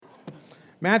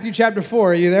Matthew chapter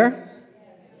 4, are you there?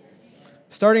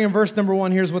 Starting in verse number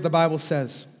 1, here's what the Bible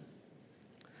says.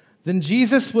 Then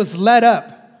Jesus was led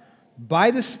up by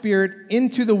the Spirit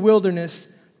into the wilderness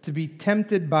to be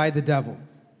tempted by the devil.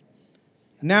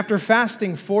 And after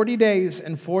fasting 40 days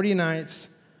and 40 nights,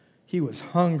 he was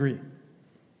hungry.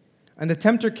 And the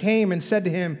tempter came and said to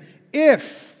him,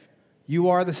 "If you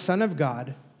are the Son of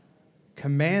God,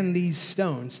 command these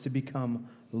stones to become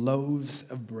loaves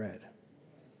of bread."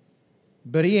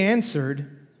 But he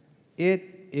answered,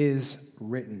 "It is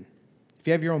written." If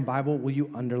you have your own Bible, will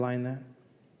you underline that?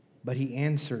 But he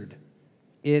answered,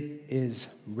 "It is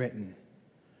written,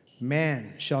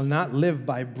 man shall not live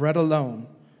by bread alone,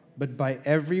 but by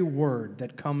every word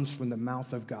that comes from the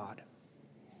mouth of God."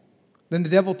 Then the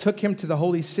devil took him to the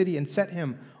holy city and set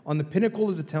him on the pinnacle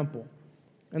of the temple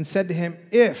and said to him,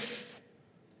 "If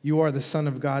you are the Son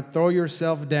of God, throw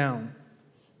yourself down,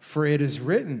 for it is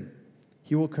written,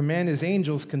 he will command his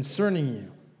angels concerning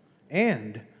you,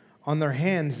 and on their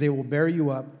hands they will bear you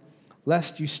up,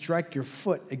 lest you strike your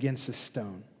foot against a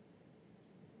stone."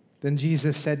 Then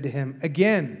Jesus said to him,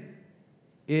 "Again,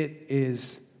 it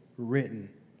is written,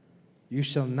 you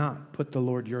shall not put the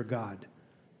Lord your God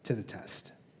to the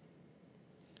test."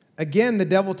 Again, the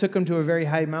devil took him to a very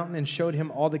high mountain and showed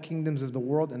him all the kingdoms of the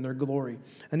world and their glory.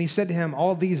 And he said to him,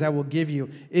 "All these I will give you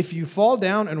if you fall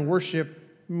down and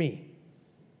worship me."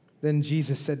 Then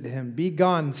Jesus said to him, "Be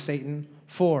gone, Satan,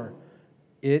 for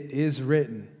it is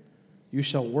written, you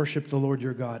shall worship the Lord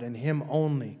your God, and him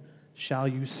only shall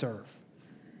you serve."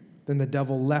 Then the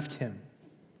devil left him,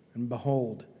 and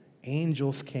behold,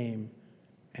 angels came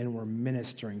and were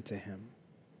ministering to him.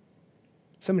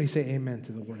 Somebody say amen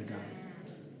to the word of God.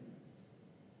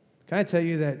 Can I tell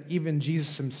you that even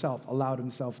Jesus himself allowed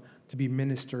himself to be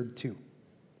ministered to?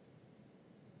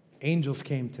 Angels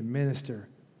came to minister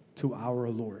to our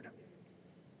Lord.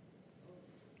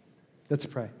 Let's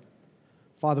pray.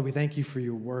 Father, we thank you for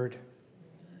your word.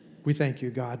 We thank you,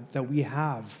 God, that we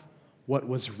have what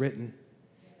was written,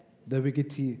 that we get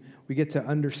to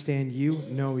understand you,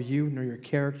 know your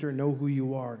character, know who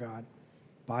you are, God,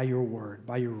 by your word,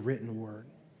 by your written word.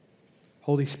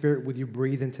 Holy Spirit, would you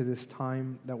breathe into this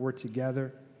time that we're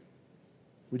together?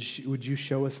 Would you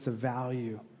show us the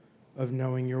value of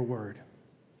knowing your word?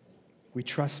 We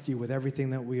trust you with everything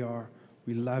that we are.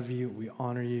 We love you. We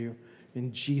honor you.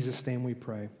 In Jesus' name we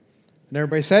pray. And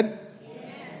everybody said?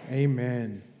 Amen.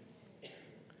 Amen.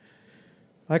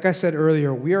 Like I said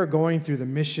earlier, we are going through the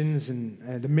missions and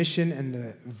the mission and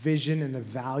the vision and the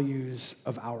values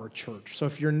of our church. So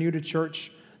if you're new to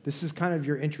church, this is kind of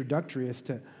your introductory as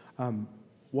to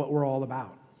what we're all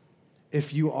about.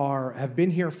 If you have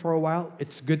been here for a while,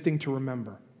 it's a good thing to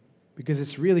remember, because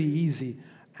it's really easy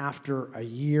after a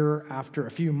year, after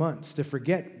a few months, to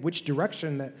forget which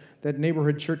direction that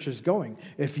neighborhood church is going.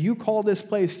 If you call this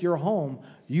place your home,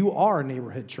 you are a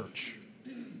neighborhood church.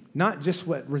 Not just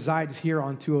what resides here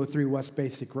on 203 West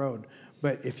Basic Road,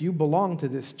 but if you belong to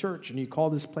this church and you call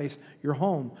this place your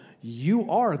home, you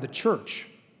are the church,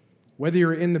 whether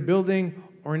you're in the building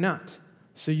or not.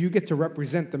 So you get to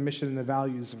represent the mission and the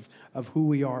values of who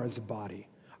we are as a body.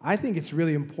 I think it's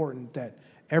really important that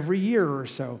every year or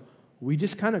so, we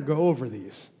just kind of go over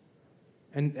these.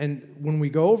 And when we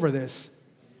go over this,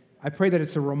 I pray that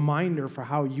it's a reminder for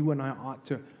how you and I ought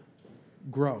to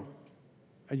grow,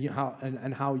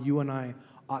 and how you and I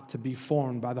ought to be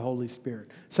formed by the Holy Spirit.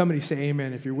 Somebody say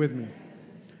amen if you're with me.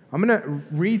 I'm going to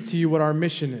read to you what our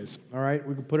mission is, all right?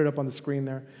 We can put it up on the screen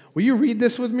there. Will you read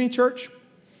this with me, church?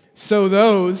 "So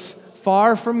those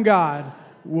far from God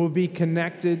will be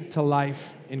connected to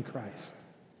life in Christ."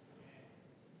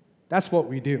 That's what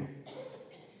we do.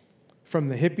 From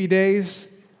the hippie days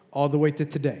all the way to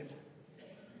today.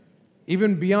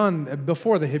 Even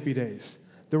before the hippie days,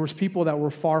 there was people that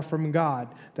were far from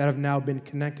God that have now been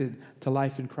connected to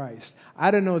life in Christ.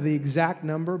 I don't know the exact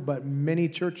number, but many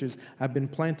churches have been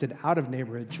planted out of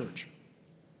neighborhood church.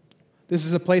 This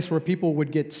is a place where people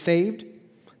would get saved.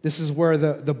 This is where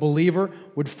the believer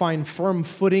would find firm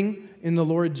footing in the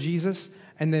Lord Jesus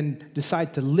and then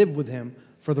decide to live with him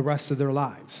for the rest of their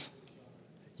lives.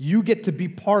 You get to be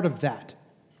part of that.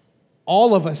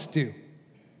 All of us do.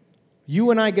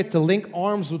 You and I get to link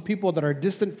arms with people that are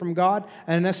distant from God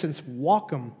and in essence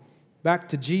walk them back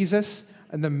to Jesus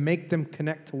and then make them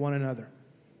connect to one another.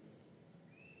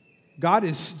 God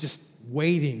is just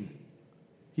waiting.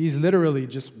 He's literally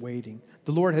just waiting.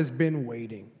 The Lord has been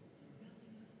waiting.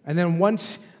 And then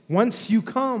once you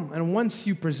come and once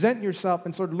you present yourself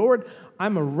and say, "Lord,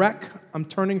 I'm a wreck. I'm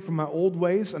turning from my old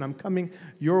ways and I'm coming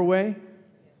your way."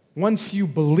 Once you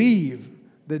believe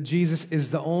that Jesus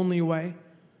is the only way,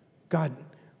 God,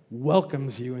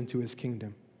 welcomes you into his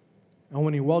kingdom. And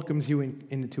when he welcomes you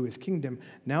into his kingdom,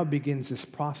 now begins this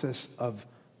process of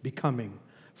becoming.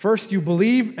 First you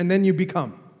believe, and then you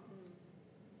become.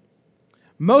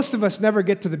 Most of us never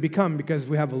get to the become because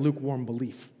we have a lukewarm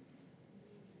belief.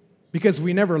 Because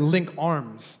we never link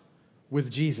arms with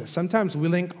Jesus. Sometimes we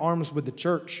link arms with the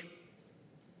church.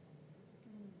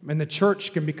 And the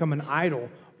church can become an idol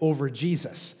over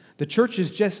Jesus. The church is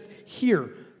just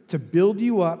here to build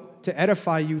you up, to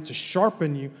edify you, to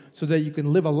sharpen you, so that you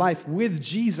can live a life with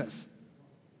Jesus.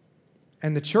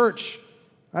 And the church,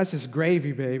 that's just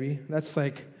gravy, baby. That's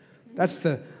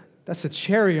the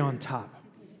cherry on top.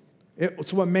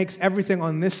 It's what makes everything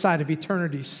on this side of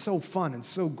eternity so fun and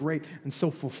so great and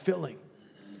so fulfilling.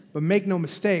 But make no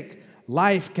mistake,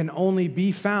 life can only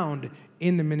be found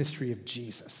in the ministry of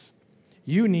Jesus.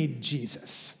 You need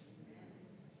Jesus.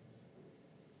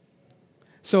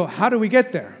 So how do we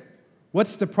get there?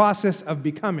 What's the process of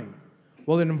becoming?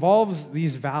 Well, it involves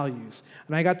these values.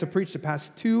 And I got to preach the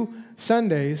past 2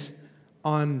 Sundays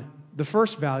on the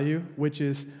first value, which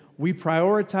is we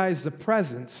prioritize the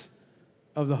presence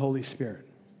of the Holy Spirit.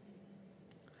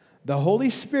 The Holy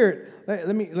Spirit,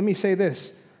 let me say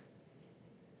this.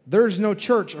 There's no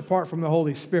church apart from the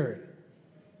Holy Spirit.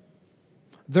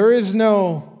 There is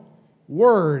no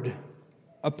word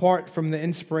apart from the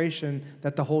inspiration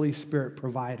that the Holy Spirit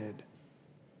provided.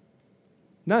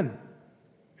 None.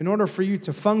 In order for you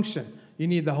to function, you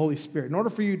need the Holy Spirit. In order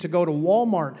for you to go to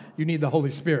Walmart, you need the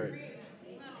Holy Spirit.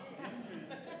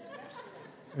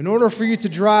 In order for you to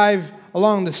drive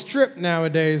along the strip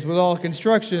nowadays with all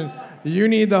construction, you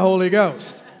need the Holy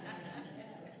Ghost.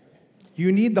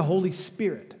 You need the Holy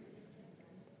Spirit.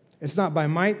 It's not by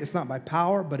might, it's not by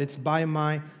power, but it's by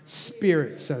my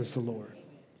Spirit, says the Lord.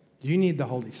 You need the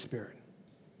Holy Spirit.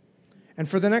 And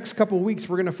for the next couple of weeks,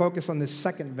 we're going to focus on this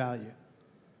second value.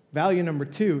 Value number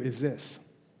 2 is this.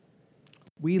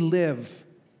 We live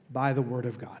by the Word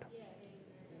of God.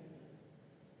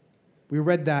 We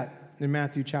read that in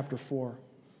Matthew chapter 4.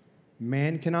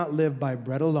 Man cannot live by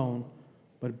bread alone,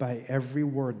 but by every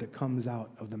word that comes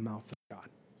out of the mouth of God.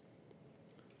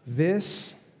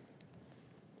 This,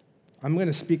 I'm going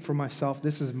to speak for myself.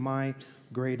 This is my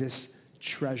greatest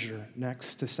treasure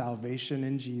next to salvation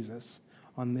in Jesus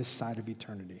on this side of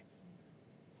eternity.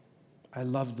 I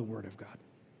love the Word of God.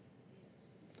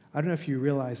 I don't know if you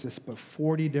realize this, but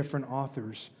 40 different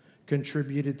authors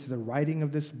contributed to the writing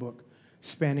of this book,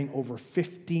 spanning over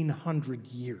 1,500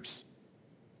 years.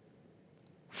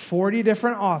 40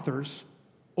 different authors,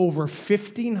 over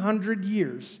 1,500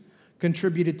 years,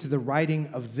 contributed to the writing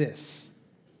of this.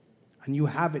 And you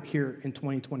have it here in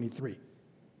 2023.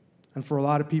 And for a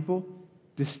lot of people,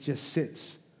 this just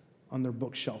sits on their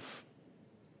bookshelf.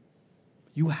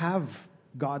 You have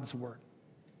God's Word.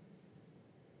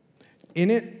 In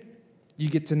it, you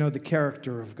get to know the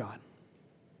character of God.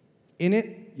 In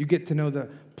it, you get to know the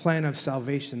plan of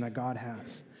salvation that God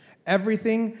has.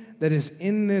 Everything that is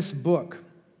in this book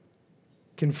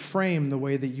can frame the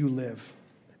way that you live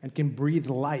and can breathe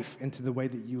life into the way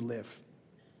that you live.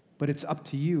 But it's up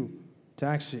to you to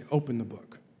actually open the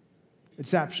book.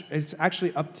 It's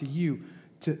actually up to you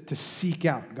to seek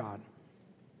out God.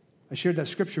 I shared that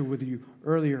scripture with you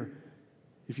earlier.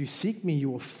 If you seek me, you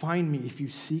will find me if you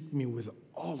seek me with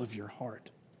all of your heart.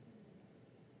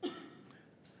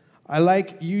 I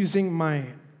like using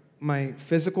my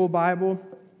physical Bible.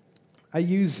 I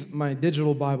use my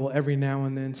digital Bible every now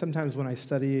and then. Sometimes when I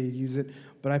study, I use it.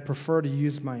 But I prefer to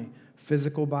use my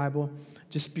physical Bible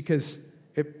just because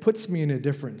it puts me in a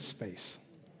different space.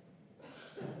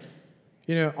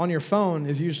 You know, on your phone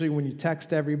is usually when you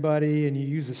text everybody and you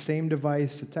use the same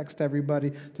device to text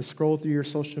everybody, to scroll through your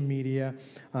social media.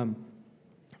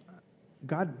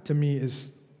 God, to me,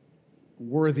 is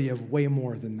worthy of way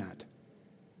more than that.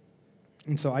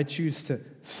 And so I choose to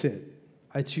sit.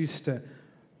 I choose to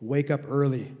wake up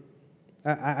early.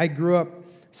 I grew up,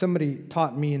 somebody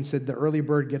taught me and said, the early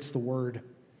bird gets the word.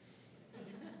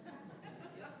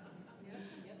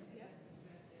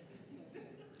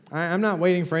 I'm not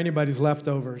waiting for anybody's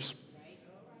leftovers.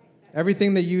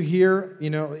 Everything that you hear, you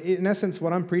know, in essence,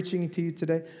 what I'm preaching to you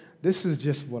today, this is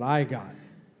just what I got.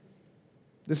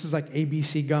 This is like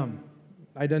ABC gum.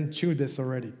 I done chewed this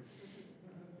already.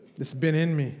 This has been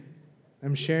in me.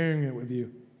 I'm sharing it with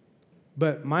you.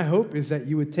 But my hope is that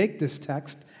you would take this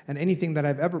text and anything that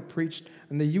I've ever preached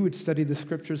and that you would study the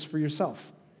scriptures for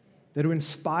yourself. That it would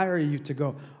inspire you to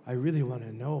go, I really want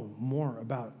to know more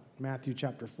about Matthew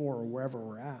chapter 4 or wherever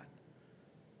we're at.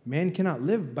 Man cannot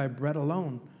live by bread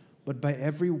alone, but by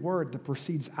every word that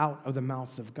proceeds out of the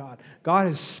mouth of God. God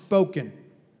has spoken.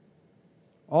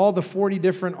 All the 40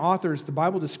 different authors, the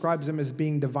Bible describes them as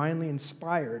being divinely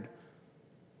inspired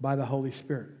by the Holy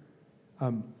Spirit.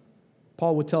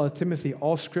 Paul would tell Timothy,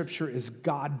 all Scripture is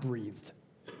God-breathed.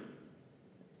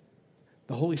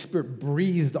 The Holy Spirit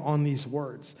breathed on these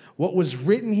words. What was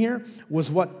written here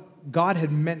was what God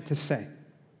had meant to say.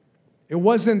 It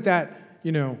wasn't that,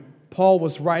 Paul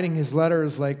was writing his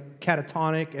letters like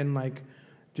catatonic and like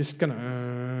just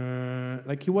gonna,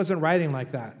 like he wasn't writing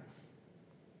like that.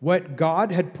 What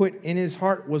God had put in his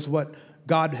heart was what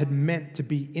God had meant to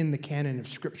be in the canon of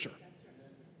Scripture.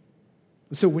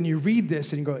 So when you read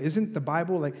this and you go, isn't the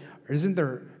Bible like, or isn't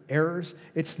there errors?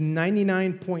 It's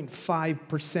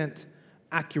 99.5%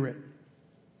 accurate.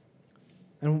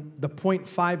 And the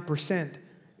 0.5%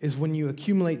 is when you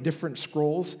accumulate different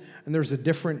scrolls and there's a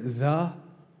different the,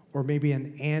 or maybe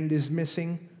an and is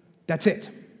missing. That's it.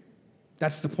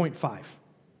 That's the 0.5.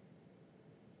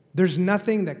 There's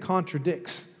nothing that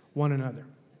contradicts one another.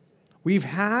 We've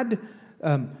had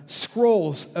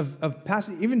scrolls of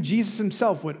passage. Even Jesus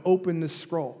himself would open this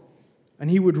scroll and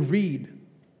he would read,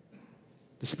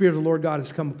 the Spirit of the Lord God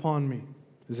has come upon me,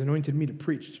 has anointed me to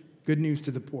preach good news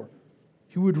to the poor.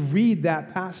 He would read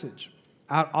that passage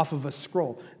out off of a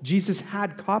scroll. Jesus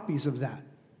had copies of that,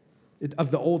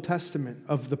 of the Old Testament,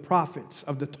 of the prophets,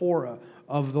 of the Torah,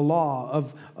 of the law,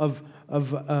 of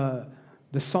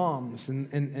the Psalms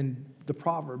and the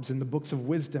Proverbs and the books of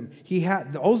wisdom. He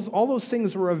had all those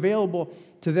things were available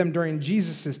to them during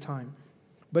Jesus' time.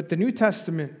 But the New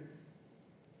Testament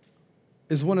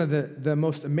is one of the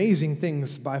most amazing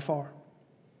things by far.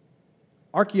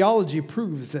 Archaeology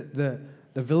proves that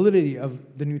the validity of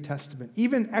the New Testament.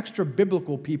 Even extra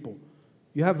biblical people.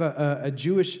 You have a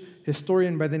Jewish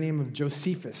historian by the name of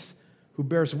Josephus who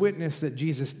bears witness that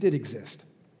Jesus did exist.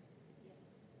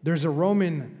 There's a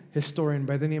Roman historian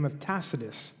by the name of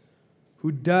Tacitus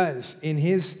who does, in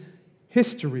his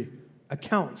history,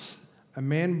 accounts a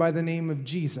man by the name of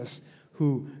Jesus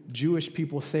who Jewish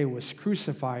people say was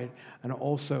crucified and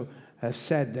also have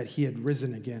said that he had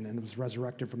risen again and was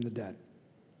resurrected from the dead.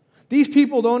 These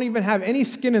people don't even have any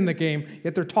skin in the game,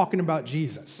 yet they're talking about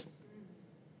Jesus.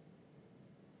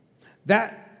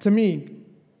 That, to me,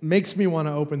 makes me want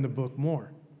to open the book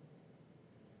more.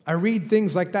 I read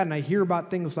things like that and I hear about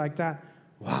things like that.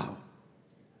 Wow,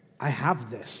 I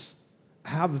have this. I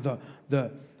have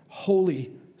the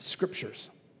Holy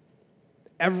Scriptures.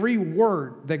 Every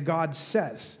word that God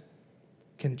says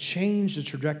can change the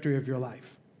trajectory of your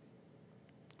life.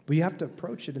 But you have to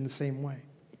approach it in the same way.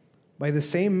 By the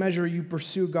same measure you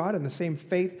pursue God and the same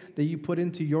faith that you put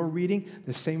into your reading,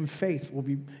 the same faith will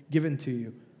be given to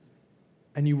you.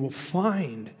 And you will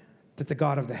find that the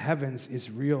God of the heavens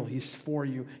is real. He's for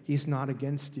you. He's not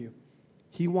against you.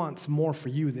 He wants more for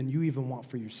you than you even want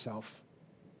for yourself.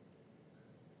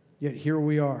 Yet here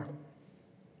we are.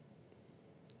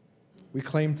 We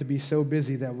claim to be so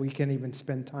busy that we can't even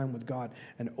spend time with God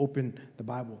and open the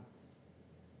Bible.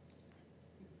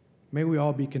 May we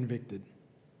all be convicted.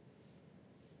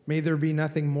 May there be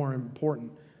nothing more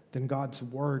important than God's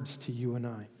words to you and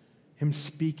I, Him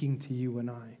speaking to you and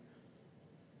I.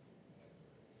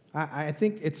 I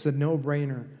think it's a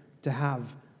no-brainer to have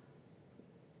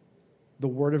the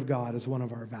Word of God as one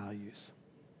of our values.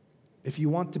 If you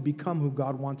want to become who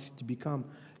God wants you to become,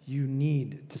 you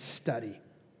need to study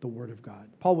the Word of God.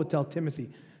 Paul would tell Timothy,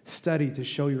 study to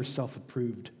show yourself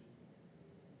approved.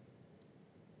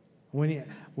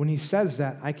 When he says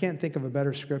that, I can't think of a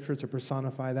better scripture to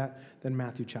personify that than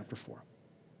Matthew chapter 4.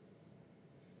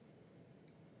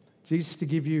 Just to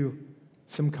give you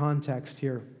some context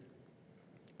here,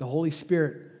 the Holy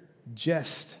Spirit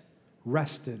just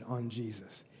rested on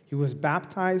Jesus. He was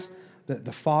baptized,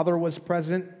 the Father was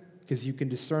present, because you can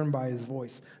discern by His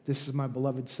voice, this is my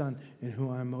beloved Son in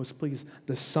whom I am most pleased.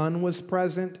 The Son was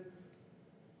present,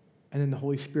 and then the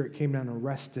Holy Spirit came down and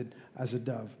rested as a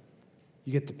dove.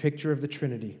 You get the picture of the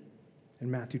Trinity in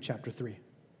Matthew chapter 3.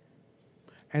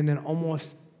 And then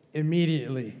almost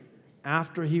immediately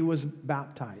after He was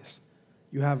baptized,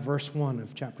 you have verse 1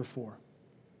 of chapter 4.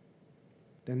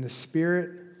 Then the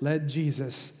Spirit led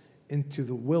Jesus into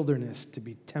the wilderness to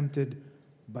be tempted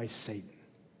by Satan.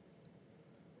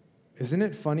 Isn't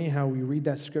it funny how we read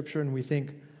that scripture and we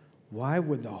think, why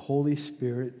would the Holy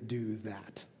Spirit do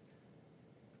that?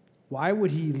 Why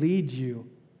would He lead you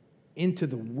into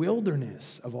the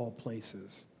wilderness of all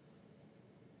places?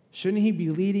 Shouldn't He be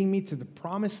leading me to the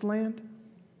promised land?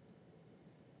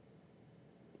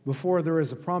 Before there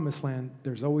is a promised land,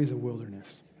 there's always a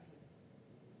wilderness.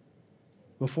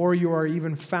 Before you are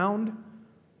even found,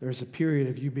 there's a period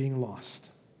of you being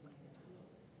lost.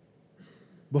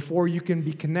 Before you can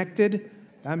be connected,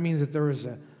 that means that there is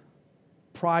a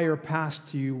prior past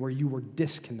to you where you were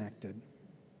disconnected.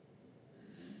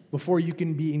 Before you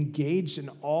can be engaged in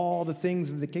all the things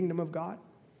of the kingdom of God,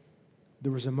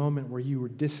 there was a moment where you were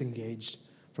disengaged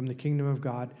from the kingdom of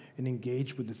God and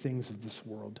engaged with the things of this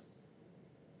world.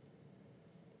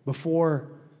 Before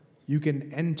you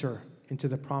can enter into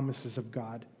the promises of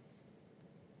God,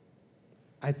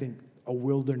 I think a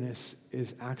wilderness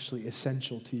is actually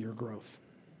essential to your growth.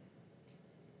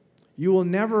 You will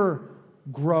never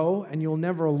grow and you'll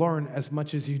never learn as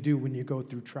much as you do when you go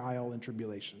through trial and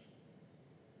tribulation.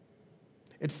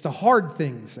 It's the hard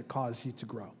things that cause you to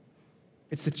grow.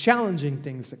 It's the challenging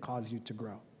things that cause you to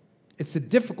grow. It's the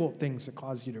difficult things that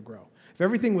cause you to grow. If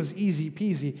everything was easy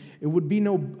peasy, it would be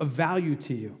no of value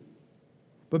to you.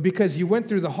 But because you went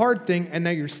through the hard thing and now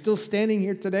you're still standing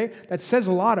here today, that says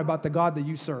a lot about the God that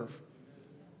you serve.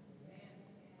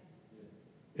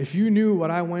 If you knew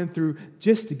what I went through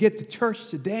just to get to church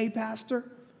today, Pastor,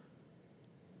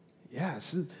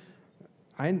 yes,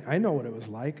 I know what it was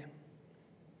like.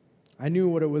 I knew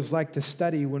what it was like to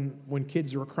study when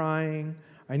kids were crying.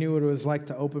 I knew what it was like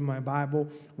to open my Bible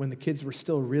when the kids were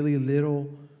still really little.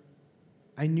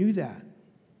 I knew that.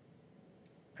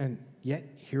 And yet,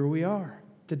 here we are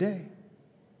today.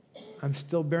 I'm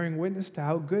still bearing witness to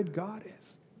how good God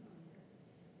is.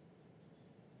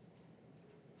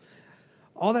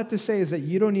 All that to say is that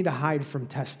you don't need to hide from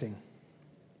testing.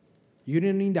 You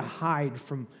don't need to hide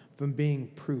from being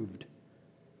proved.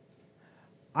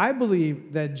 I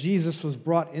believe that Jesus was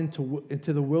brought into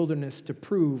the wilderness to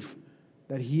prove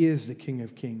that he is the King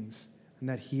of Kings and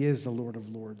that he is the Lord of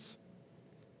Lords.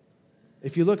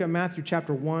 If you look at Matthew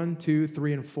chapter 1, 2,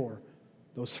 3, and 4,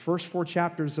 those first 4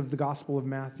 chapters of the Gospel of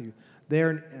Matthew,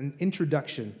 they're an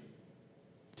introduction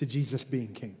to Jesus being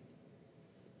king.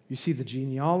 You see the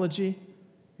genealogy,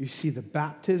 you see the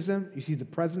baptism, you see the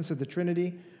presence of the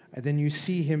Trinity, and then you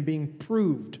see him being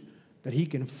proved that he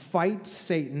can fight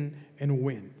Satan and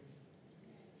win.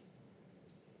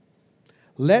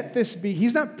 Let this be,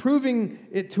 he's not proving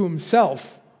it to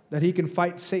himself that he can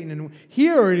fight Satan and win. He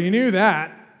already knew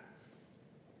that.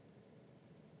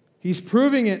 He's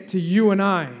proving it to you and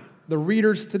I, the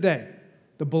readers today,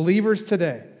 the believers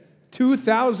today,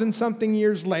 2,000-something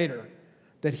years later,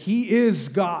 that he is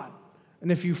God.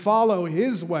 And if you follow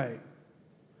his way,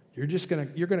 you're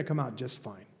gonna come out just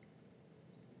fine.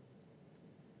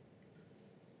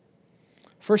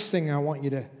 First thing I want you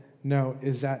to know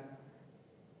is that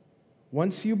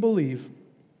once you believe,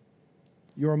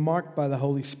 you are marked by the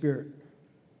Holy Spirit.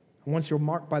 And once you're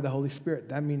marked by the Holy Spirit,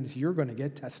 that means you're going to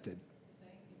get tested.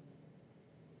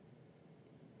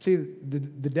 See,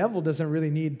 the devil doesn't really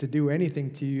need to do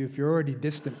anything to you if you're already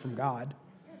distant from God.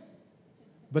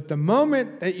 But the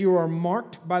moment that you are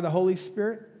marked by the Holy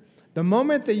Spirit, the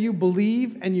moment that you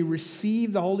believe and you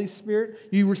receive the Holy Spirit,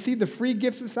 you receive the free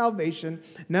gifts of salvation,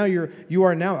 now you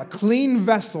are now a clean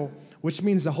vessel, which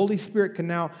means the Holy Spirit can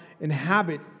now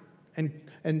inhabit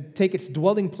and take its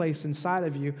dwelling place inside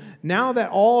of you. Now that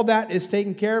all that is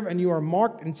taken care of and you are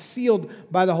marked and sealed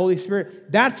by the Holy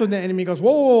Spirit, that's when the enemy goes,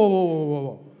 whoa, whoa, whoa, whoa, whoa,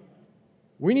 whoa.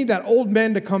 We need that old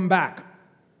man to come back.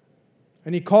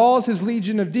 And he calls his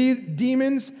legion of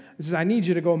demons and says, I need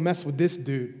you to go mess with this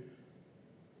dude.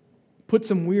 Put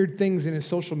some weird things in his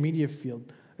social media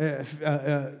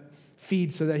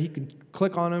feed so that he can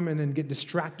click on them and then get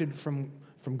distracted from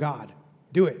God.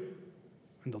 Do it.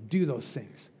 And they'll do those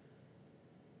things.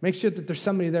 Make sure that there's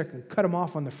somebody there who can cut him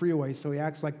off on the freeway so he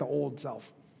acts like the old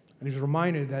self. And he's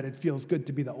reminded that it feels good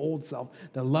to be the old self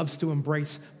that loves to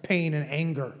embrace pain and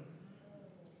anger.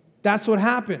 That's what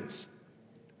happens.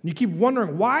 And you keep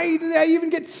wondering, why did I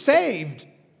even get saved?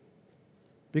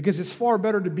 Because it's far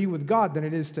better to be with God than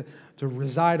it is to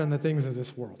reside on the things of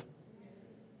this world.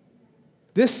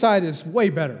 This side is way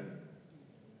better.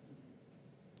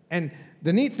 And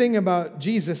the neat thing about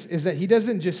Jesus is that he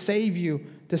doesn't just save you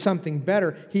to something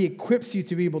better. He equips you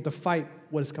to be able to fight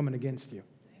what is coming against you.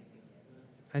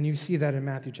 And you see that in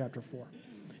Matthew chapter 4.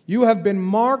 You have been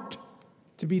marked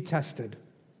to be tested.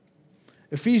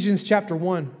 Ephesians chapter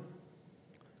 1,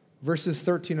 verses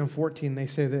 13 and 14, they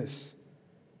say this.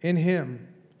 In him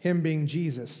being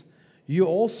Jesus, you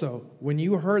also, when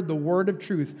you heard the word of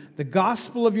truth, the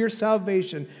gospel of your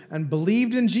salvation, and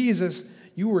believed in Jesus,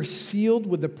 you were sealed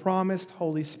with the promised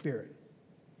Holy Spirit,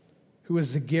 who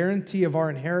is the guarantee of our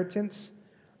inheritance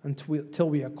until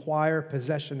we acquire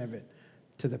possession of it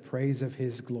to the praise of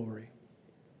his glory.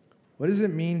 What does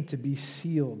it mean to be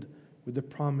sealed with the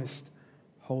promised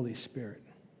Holy Spirit?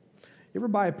 You ever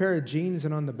buy a pair of jeans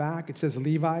and on the back it says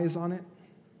Levi's on it?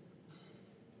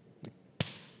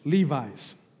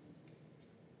 Levi's.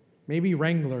 Maybe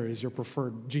Wrangler is your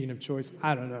preferred jean of choice.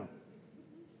 I don't know.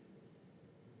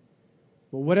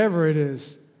 But whatever it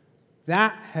is,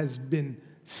 that has been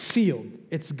sealed.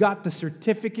 It's got the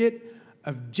certificate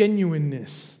of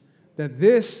genuineness that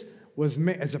this was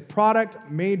as a product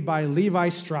made by Levi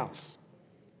Strauss.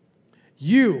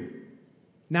 You,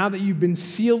 now that you've been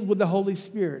sealed with the Holy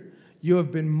Spirit, you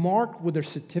have been marked with a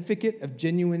certificate of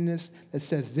genuineness that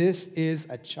says this is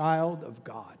a child of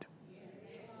God.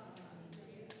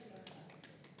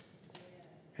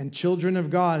 And children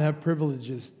of God have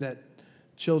privileges that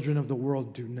children of the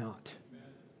world do not.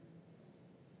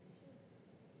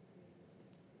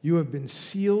 You have been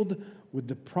sealed with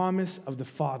the promise of the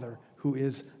Father, who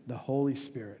is the Holy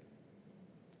Spirit.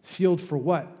 Sealed for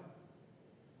what?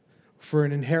 For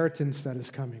an inheritance that is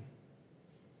coming.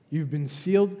 You've been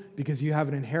sealed because you have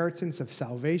an inheritance of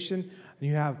salvation, and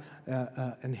you have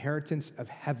an inheritance of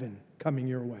heaven coming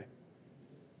your way.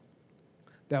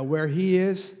 That where He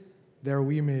is, there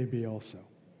we may be also.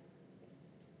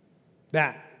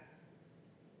 That.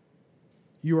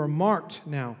 You are marked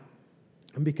now.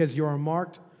 And because you are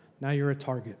marked, now you're a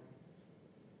target.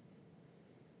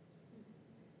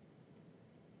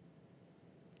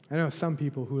 I know some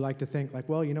people who like to think like,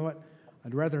 well, you know what?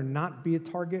 I'd rather not be a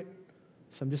target,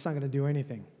 so I'm just not going to do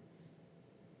anything.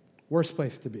 Worst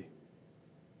place to be.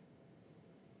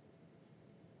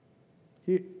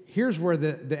 Here's where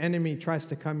the enemy tries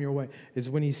to come your way, is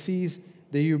when he sees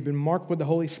that you've been marked with the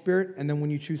Holy Spirit, and then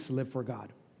when you choose to live for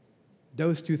God.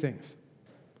 Those two things.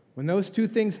 When those two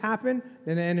things happen,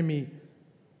 then the enemy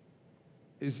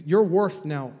is your worth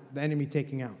now, the enemy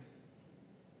taking out.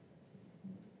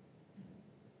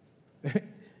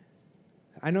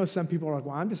 I know some people are like,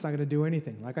 well, I'm just not going to do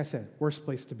anything. Like I said, worst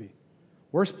place to be.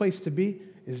 Worst place to be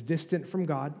is distant from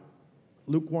God,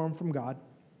 lukewarm from God,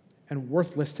 and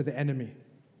worthless to the enemy.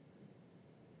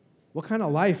 What kind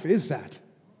of life is that?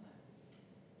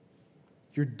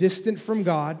 You're distant from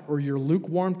God, or you're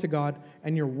lukewarm to God,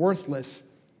 and you're worthless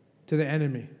to the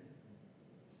enemy.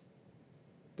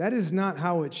 That is not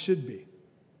how it should be.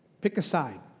 Pick a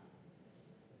side.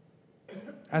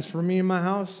 As for me and my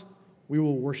house, we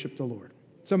will worship the Lord.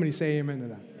 Somebody say amen to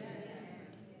that. Amen.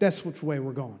 That's which way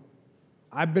we're going.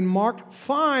 I've been marked?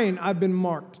 Fine, I've been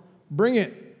marked. Bring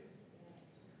it.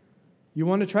 You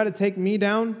want to try to take me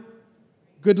down?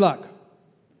 Good luck.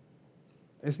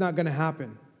 It's not going to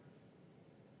happen.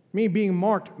 Me being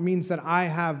marked means that I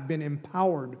have been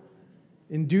empowered,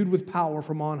 endued with power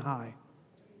from on high.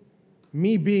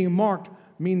 Me being marked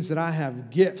means that I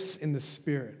have gifts in the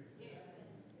Spirit.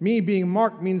 Me being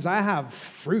marked means I have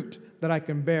fruit that I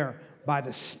can bear by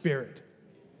the Spirit.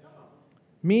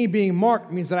 Me being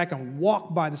marked means that I can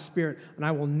walk by the Spirit and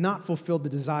I will not fulfill the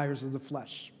desires of the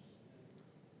flesh.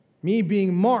 Me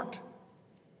being marked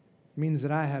means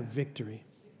that I have victory,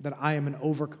 that I am an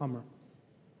overcomer.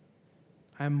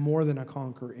 I am more than a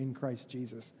conqueror in Christ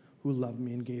Jesus, who loved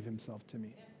me and gave himself to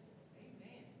me.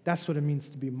 That's what it means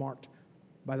to be marked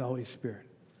by the Holy Spirit.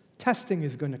 Testing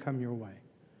is going to come your way,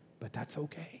 but that's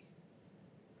okay.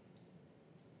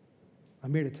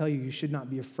 I'm here to tell you, you should not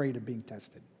be afraid of being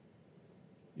tested.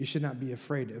 You should not be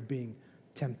afraid of being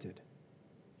tempted.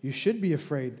 You should be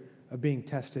afraid of being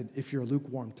tested if you're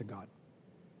lukewarm to God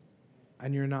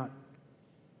and you're not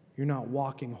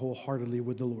walking wholeheartedly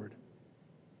with the Lord.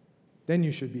 Then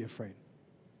you should be afraid.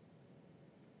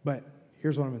 But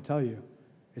here's what I'm going to tell you.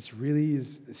 It's really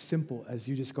as simple as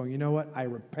you just going, you know what? I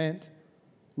repent,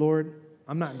 Lord.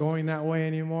 I'm not going that way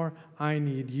anymore. I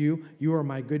need you. You are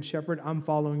my good shepherd. I'm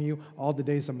following you all the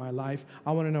days of my life.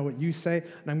 I want to know what you say,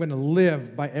 and I'm going to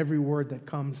live by every word that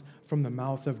comes from the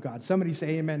mouth of God. Somebody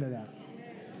say amen to that.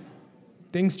 Amen.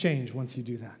 Things change once you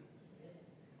do that.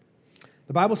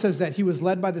 The Bible says that he was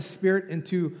led by the Spirit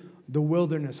into the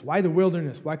wilderness. Why the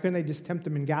wilderness? Why couldn't they just tempt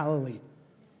him in Galilee?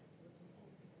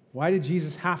 Why did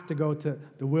Jesus have to go to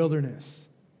the wilderness?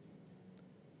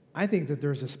 I think that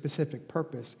there's a specific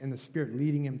purpose in the Spirit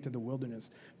leading him to the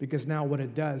wilderness, because now what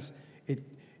it does, it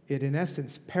in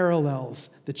essence parallels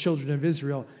the children of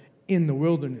Israel in the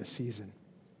wilderness season.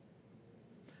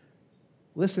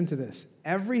 Listen to this.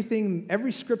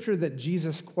 Every scripture that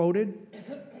Jesus quoted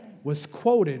was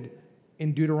quoted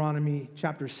in Deuteronomy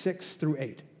chapter 6 through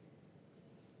 8.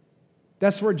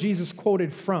 That's where Jesus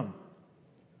quoted from.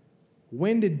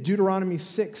 When did Deuteronomy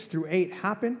 6 through 8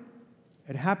 happen?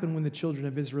 It happened when the children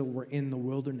of Israel were in the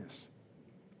wilderness.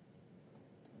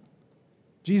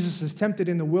 Jesus is tempted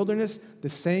in the wilderness the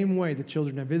same way the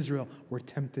children of Israel were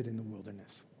tempted in the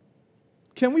wilderness.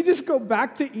 Can we just go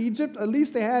back to Egypt? At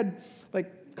least they had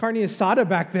like carne asada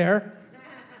back there.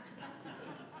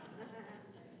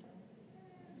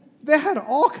 They had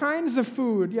all kinds of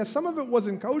food. Yeah, some of it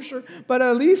wasn't kosher, but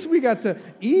at least we got to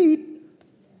eat.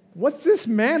 What's this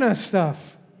manna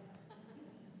stuff?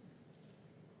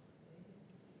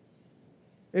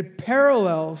 It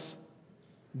parallels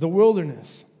the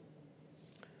wilderness.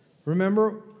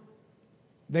 Remember,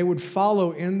 they would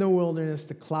follow in the wilderness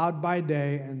the cloud by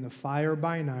day and the fire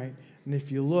by night. And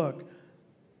if you look,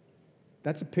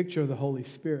 that's a picture of the Holy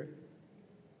Spirit.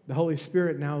 The Holy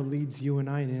Spirit now leads you and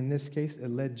I, and in this case, it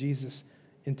led Jesus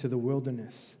into the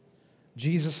wilderness.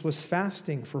 Jesus was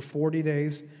fasting for 40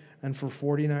 days and for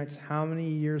 40 nights. How many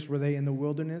years were they in the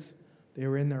wilderness? They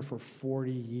were in there for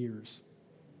 40 years.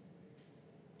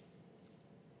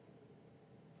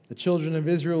 The children of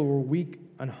Israel were weak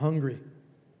and hungry.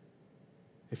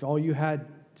 If all you had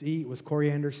to eat was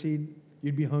coriander seed,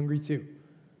 you'd be hungry too.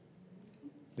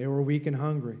 They were weak and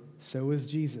hungry. So was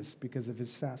Jesus because of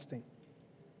his fasting.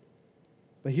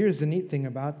 But here's the neat thing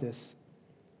about this.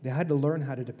 They had to learn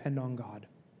how to depend on God.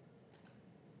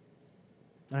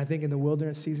 And I think in the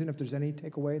wilderness season, if there's any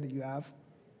takeaway that you have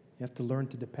to learn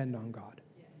to depend on God.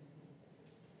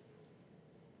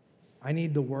 I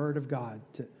need the Word of God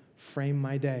to frame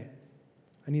my day.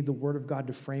 I need the Word of God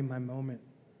to frame my moment.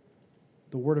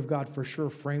 The Word of God for sure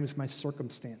frames my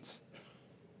circumstance.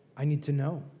 I need to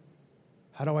know.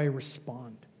 How do I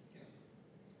respond?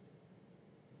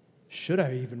 Should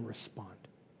I even respond?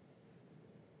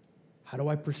 How do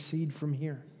I proceed from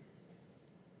here?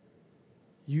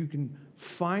 You can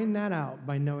find that out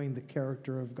by knowing the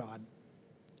character of God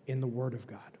in the Word of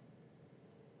God.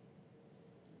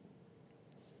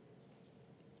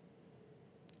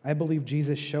 I believe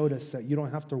Jesus showed us that you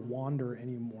don't have to wander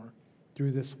anymore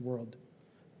through this world.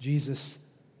 Jesus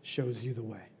shows you the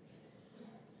way.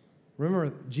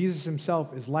 Remember, Jesus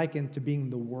himself is likened to being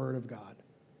the Word of God.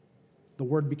 The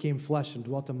Word became flesh and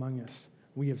dwelt among us.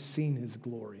 We have seen his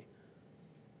glory.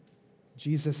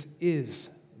 Jesus is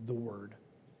the Word.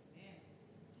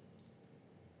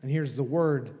 And here's the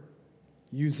Word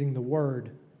using the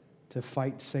Word to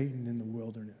fight Satan in the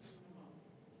wilderness.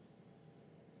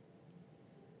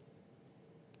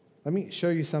 Let me show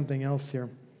you something else here.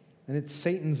 And it's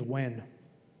Satan's when.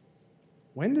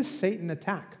 When does Satan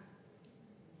attack?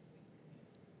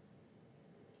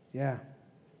 Yeah,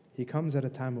 he comes at a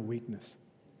time of weakness.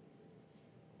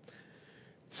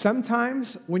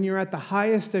 Sometimes when you're at the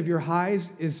highest of your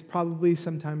highs is probably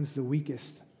sometimes the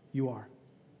weakest you are.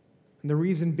 And the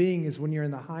reason being is when you're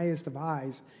in the highest of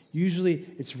highs, usually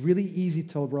it's really easy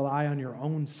to rely on your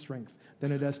own strength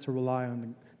than it is to rely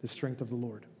on the strength of the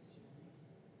Lord.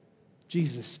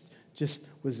 Jesus just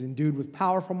was endued with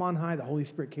power from on high. The Holy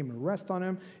Spirit came and rested on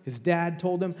him. His dad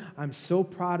told him, I'm so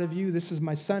proud of you. This is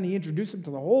my son. He introduced him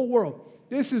to the whole world.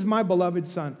 This is my beloved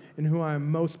son in whom I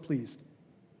am most pleased.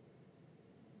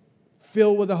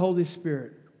 Filled with the Holy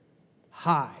Spirit,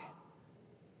 high.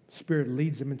 Spirit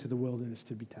leads him into the wilderness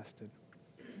to be tested.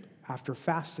 After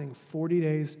fasting 40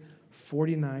 days,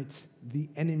 40 nights, the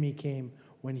enemy came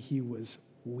when he was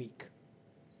weak.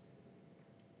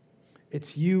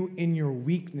 It's you in your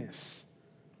weakness.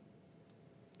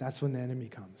 That's when the enemy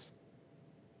comes.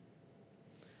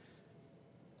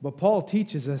 But Paul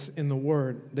teaches us in the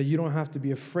Word that you don't have to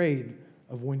be afraid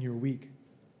of when you're weak.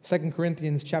 2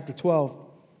 Corinthians chapter 12.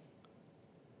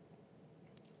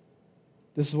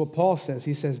 This is what Paul says.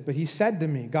 He says, but he said to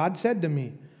me, God said to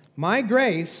me, my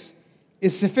grace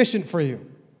is sufficient for you,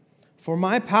 for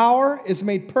my power is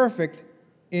made perfect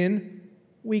in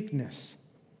weakness.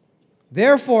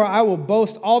 Therefore, I will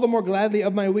boast all the more gladly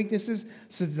of my weaknesses,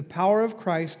 so that the power of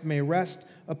Christ may rest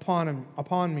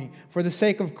upon me. For the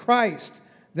sake of Christ,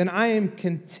 then I am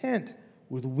content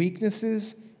with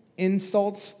weaknesses,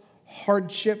 insults,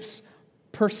 hardships,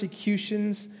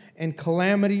 persecutions, and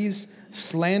calamities,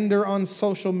 slander on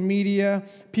social media,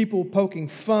 people poking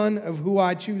fun of who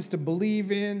I choose to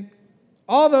believe in.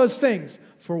 All those things.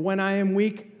 For when I am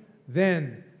weak,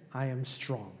 then I am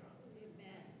strong.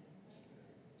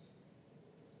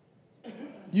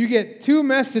 You get two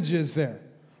messages there.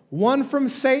 One from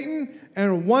Satan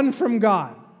and one from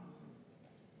God.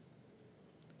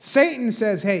 Satan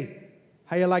says, hey,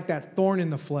 how you like that thorn in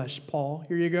the flesh, Paul?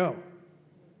 Here you go.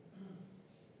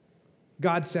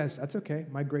 God says, that's okay.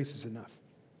 My grace is enough.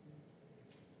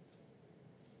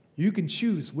 You can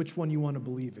choose which one you want to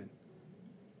believe in.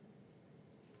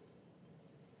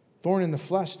 Thorn in the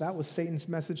flesh, that was Satan's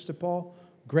message to Paul.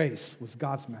 Grace was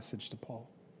God's message to Paul.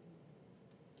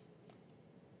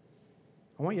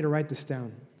 I want you to write this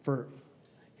down.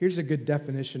 Here's a good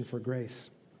definition for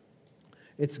grace.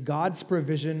 It's God's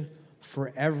provision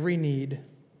for every need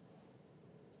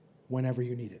whenever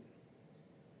you need it.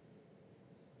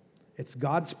 It's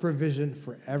God's provision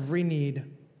for every need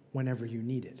whenever you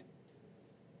need it.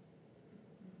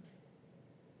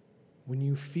 When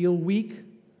you feel weak,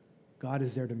 God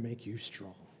is there to make you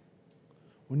strong.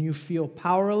 When you feel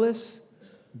powerless,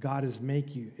 God is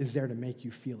there to make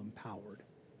you feel empowered.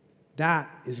 That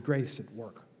is grace at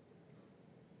work.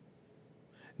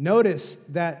 Notice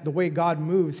that the way God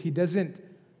moves, he doesn't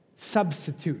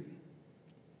substitute.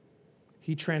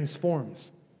 He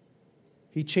transforms.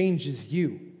 He changes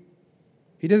you.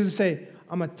 He doesn't say,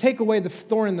 I'm going to take away the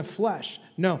thorn in the flesh.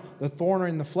 No, the thorn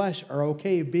in the flesh are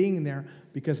okay being there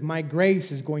because my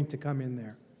grace is going to come in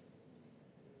there.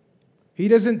 He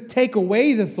doesn't take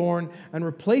away the thorn and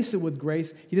replace it with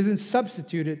grace. He doesn't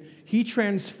substitute it. He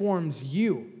transforms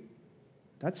you.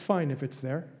 That's fine if it's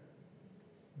there.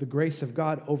 The grace of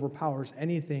God overpowers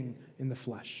anything in the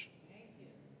flesh.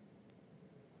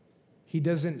 He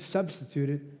doesn't substitute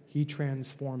it. He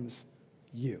transforms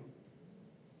you.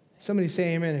 Somebody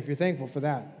say amen if you're thankful for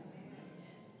that.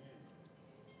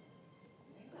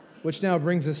 Which now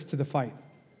brings us to the fight.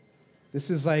 This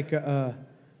is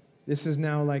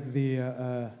now like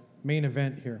the main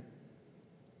event here.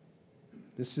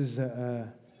 This is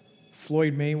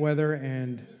Floyd Mayweather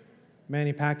and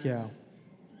Manny Pacquiao.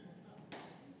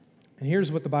 And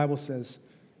here's what the Bible says.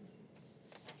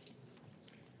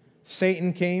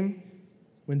 Satan came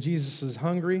when Jesus was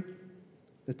hungry.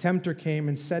 The tempter came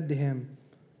and said to him,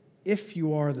 if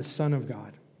you are the Son of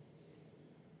God.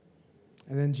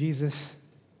 And then Jesus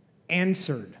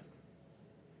answered.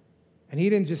 And he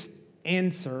didn't just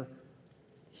answer.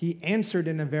 He answered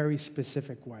in a very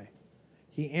specific way.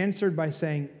 He answered by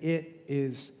saying, it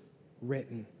is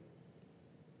written.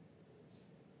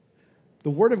 The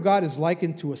Word of God is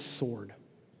likened to a sword.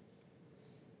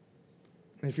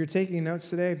 And if you're taking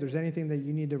notes today, if there's anything that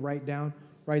you need to write down,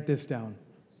 write this down.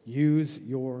 Use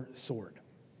your sword.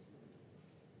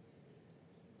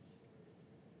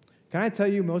 Can I tell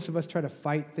you, most of us try to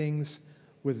fight things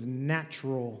with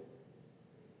natural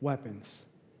weapons.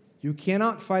 You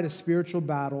cannot fight a spiritual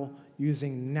battle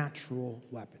using natural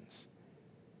weapons.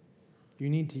 You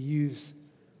need to use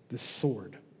the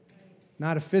sword.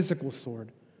 Not a physical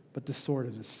sword, but the sword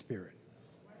of the Spirit.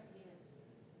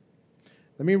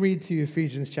 Let me read to you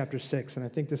Ephesians chapter 6, and I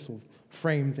think this will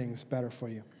frame things better for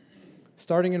you.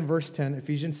 Starting in verse 10,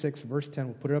 Ephesians 6, verse 10,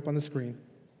 we'll put it up on the screen.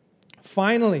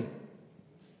 Finally,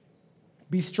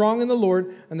 be strong in the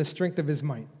Lord and the strength of his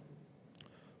might.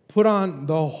 Put on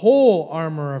the whole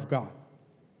armor of God.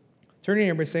 Turn to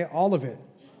your neighbor and say, all of it.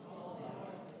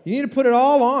 You need to put it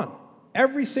all on,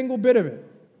 every single bit of it.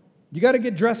 You got to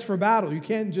get dressed for battle. You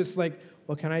can't just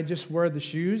well, can I just wear the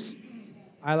shoes?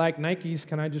 I like Nikes.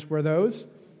 Can I just wear those?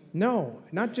 No,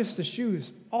 not just the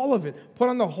shoes, all of it. Put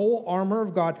on the whole armor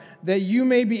of God that you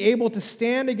may be able to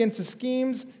stand against the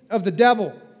schemes of the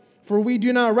devil. For we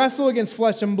do not wrestle against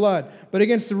flesh and blood, but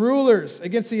against the rulers,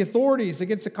 against the authorities,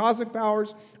 against the cosmic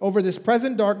powers over this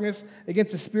present darkness,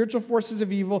 against the spiritual forces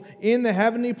of evil in the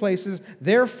heavenly places.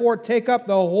 Therefore, take up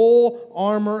the whole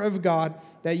armor of God,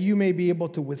 that you may be able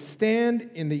to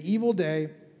withstand in the evil day,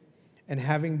 and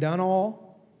having done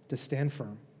all, to stand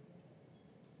firm.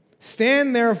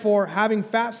 Stand therefore, having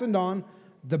fastened on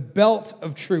the belt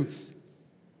of truth,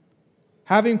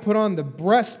 having put on the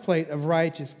breastplate of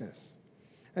righteousness,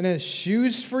 and as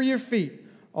shoes for your feet,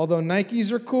 although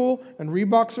Nikes are cool, and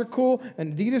Reeboks are cool,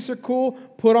 and Adidas are cool,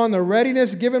 put on the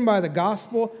readiness given by the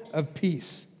gospel of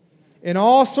peace. In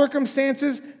all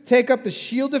circumstances, take up the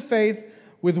shield of faith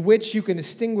with which you can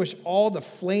extinguish all the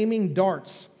flaming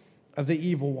darts of the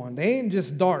evil one. They ain't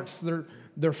just darts,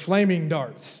 they're flaming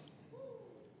darts.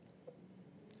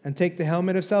 And take the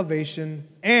helmet of salvation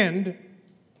and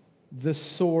the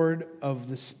sword of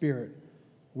the Spirit,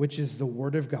 which is the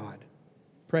word of God.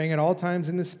 Praying at all times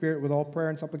in the Spirit with all prayer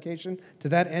and supplication. To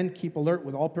that end, keep alert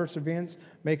with all perseverance,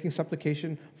 making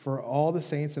supplication for all the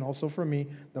saints and also for me,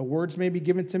 that words may be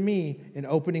given to me in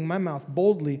opening my mouth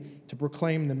boldly to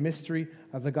proclaim the mystery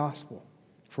of the gospel,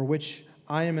 for which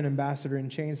I am an ambassador in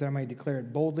chains, that I might declare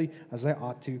it boldly as I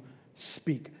ought to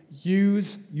speak.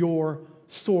 Use your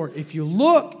sword. If you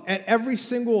look at every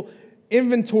single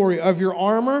inventory of your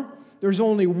armor, there's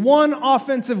only one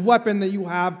offensive weapon that you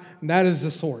have, and that is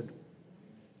the sword.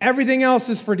 Everything else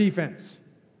is for defense.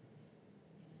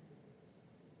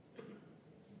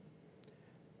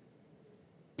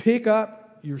 Pick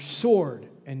up your sword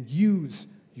and use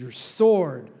your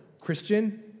sword,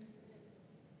 Christian.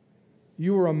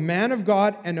 You are a man of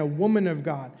God and a woman of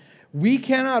God. We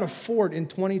cannot afford in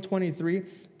 2023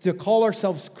 to call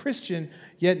ourselves Christian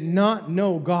yet not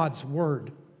know God's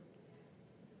word.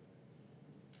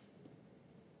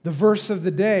 The verse of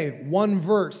the day, one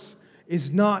verse,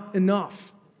 is not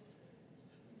enough.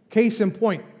 Case in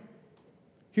point,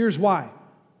 here's why.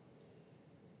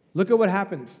 Look at what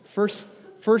happened.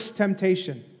 First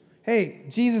temptation. Hey,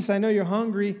 Jesus, I know you're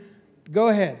hungry. Go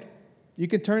ahead. You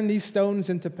can turn these stones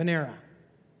into Panera.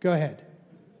 Go ahead.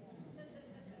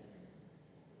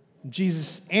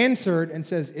 Jesus answered and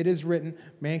says, it is written,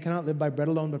 man cannot live by bread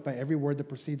alone, but by every word that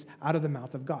proceeds out of the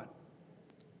mouth of God.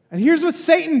 And here's what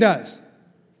Satan does.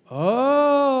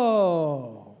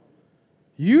 Oh,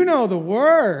 you know the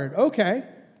word. Okay.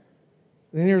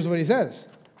 Then here's what he says.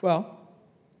 Well,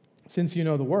 since you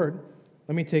know the word,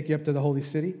 let me take you up to the holy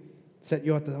city, set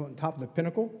you at the top of the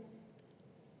pinnacle.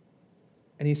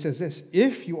 And he says this,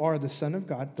 if you are the Son of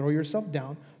God, throw yourself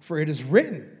down, for it is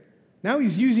written. Now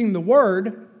he's using the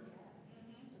word,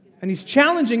 and he's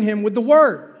challenging him with the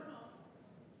word.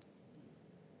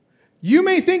 You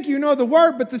may think you know the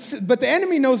word, but the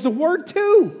enemy knows the word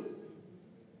too.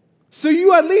 So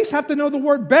you at least have to know the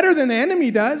word better than the enemy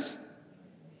does.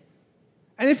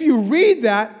 And if you read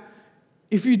that,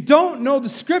 if you don't know the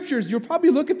scriptures, you'll probably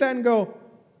look at that and go,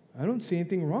 I don't see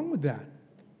anything wrong with that.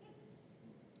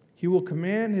 He will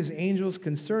command his angels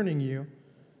concerning you,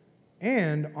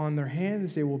 and on their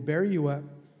hands they will bear you up,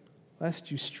 lest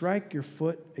you strike your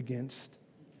foot against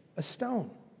a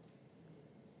stone.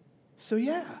 So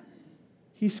yeah,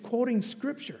 he's quoting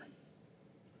Scripture.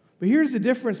 But here's the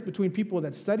difference between people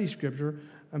that study Scripture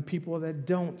and people that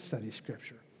don't study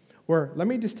Scripture. Where, let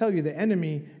me just tell you, the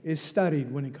enemy is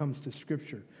studied when it comes to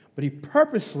Scripture. But he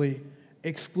purposely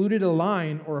excluded a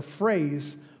line or a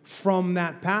phrase from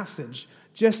that passage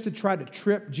just to try to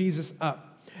trip Jesus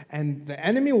up. And the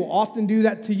enemy will often do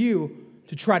that to you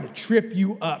to try to trip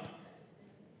you up.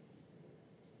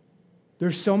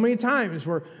 There's so many times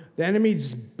where the enemy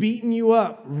is beating you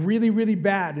up really, really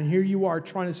bad, and here you are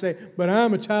trying to say, but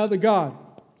I'm a child of God.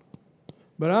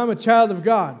 But I'm a child of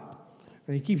God.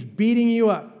 And he keeps beating you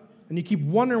up, and you keep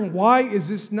wondering, why is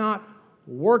this not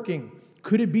working?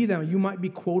 Could it be that you might be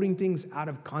quoting things out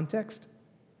of context?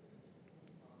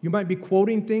 You might be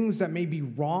quoting things that may be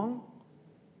wrong.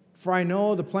 For I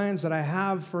know the plans that I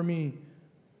have for me.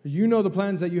 You know the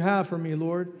plans that you have for me,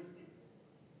 Lord.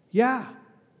 Yeah,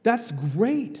 that's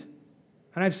great.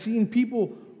 And I've seen people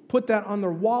put that on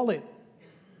their wallet.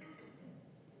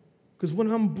 Because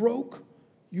when I'm broke,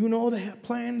 you know the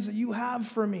plans that you have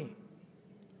for me.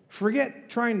 Forget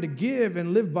trying to give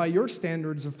and live by your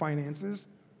standards of finances.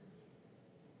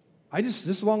 Just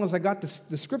as long as I got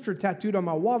the scripture tattooed on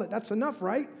my wallet, that's enough,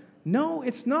 right? No,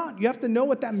 it's not. You have to know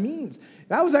what that means.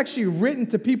 That was actually written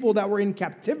to people that were in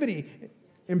captivity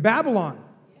in Babylon.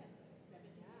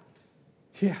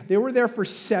 Yeah, they were there for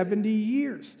 70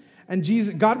 years. And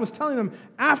God was telling them,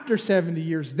 after 70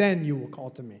 years, then you will call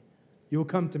to me. You will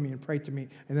come to me and pray to me,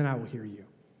 and then I will hear you.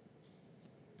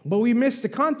 But we miss the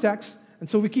context, and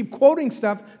so we keep quoting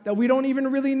stuff that we don't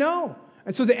even really know.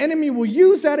 And so the enemy will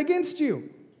use that against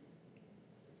you.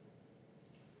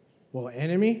 Well,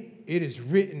 enemy, it is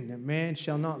written that man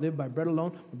shall not live by bread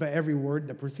alone, but by every word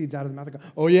that proceeds out of the mouth of God.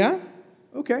 Oh, yeah?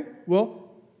 Okay. Well,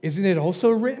 isn't it also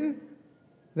written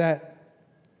that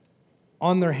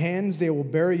on their hands they will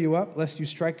bear you up, lest you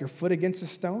strike your foot against a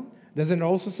stone? Doesn't it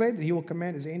also say that he will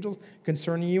command his angels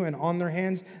concerning you, and on their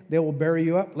hands they will bear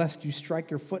you up, lest you strike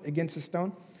your foot against a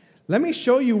stone? Let me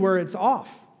show you where it's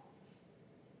off.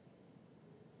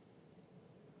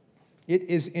 It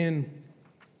is in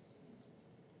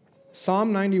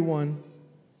Psalm 91,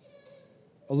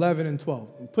 11 and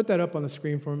 12. Put that up on the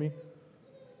screen for me.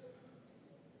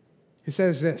 He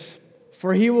says this,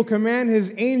 for he will command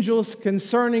his angels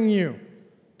concerning you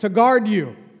to guard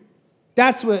you.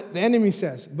 That's what the enemy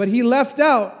says. But he left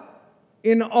out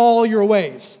in all your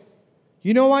ways.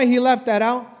 You know why he left that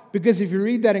out? Because if you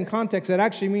read that in context, that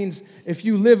actually means if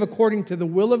you live according to the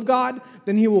will of God,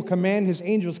 then he will command his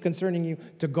angels concerning you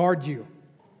to guard you.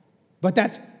 But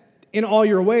that's in all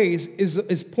your ways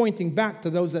is pointing back to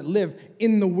those that live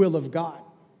in the will of God.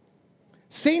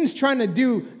 Satan's trying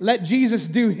to let Jesus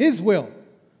do his will.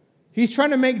 He's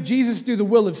trying to make Jesus do the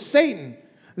will of Satan.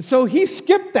 And so he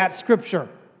skipped that scripture.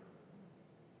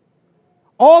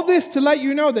 All this to let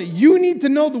you know that you need to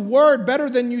know the word better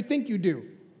than you think you do.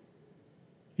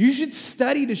 You should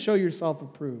study to show yourself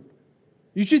approved.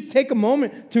 You should take a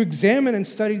moment to examine and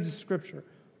study the scripture.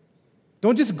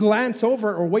 Don't just glance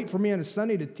over or wait for me on a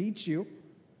Sunday to teach you.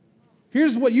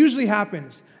 Here's what usually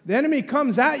happens. The enemy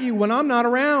comes at you when I'm not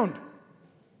around.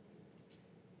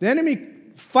 The enemy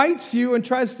fights you and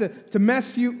tries to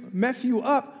mess you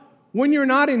up when you're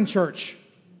not in church.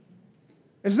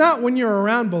 It's not when you're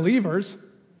around believers.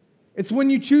 It's when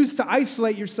you choose to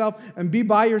isolate yourself and be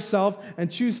by yourself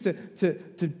and choose to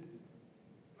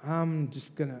I'm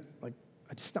just gonna, I'm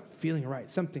just not feeling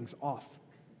right. Something's off.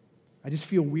 I just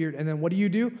feel weird. And then what do?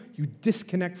 You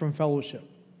disconnect from fellowship,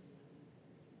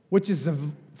 which is the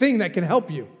thing that can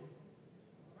help you.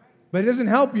 But it doesn't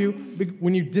help you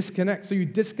when you disconnect. So you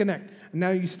disconnect, and now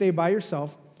you stay by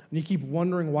yourself. And you keep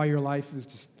wondering why your life is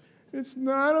just,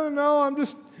 I don't know,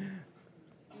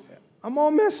 I'm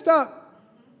all messed up.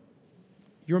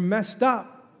 You're messed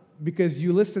up because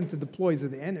you listened to the ploys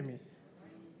of the enemy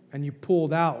and you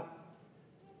pulled out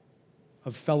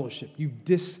of fellowship. You've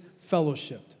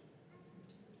disfellowshipped.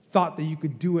 Thought that you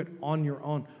could do it on your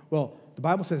own. Well, the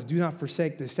Bible says, do not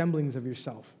forsake the assemblings of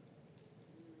yourself.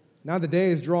 Now the day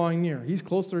is drawing near. He's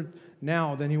closer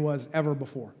now than he was ever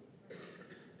before.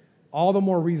 All the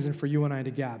more reason for you and I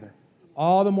to gather.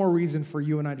 All the more reason for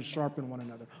you and I to sharpen one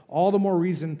another. All the more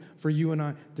reason for you and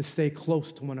I to stay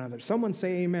close to one another. Someone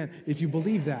say amen if you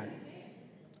believe that.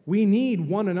 We need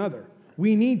one another.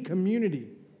 We need community.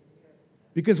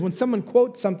 Because when someone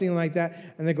quotes something like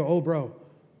that and they go, oh, bro,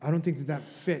 I don't think that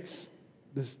fits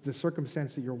the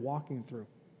circumstance that you're walking through.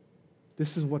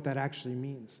 This is what that actually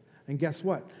means. And guess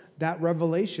what? That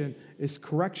revelation is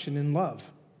correction in love.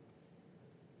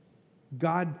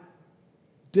 God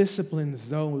disciplines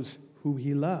those who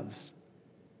he loves.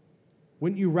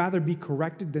 Wouldn't you rather be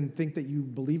corrected than think that you're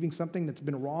believing something that's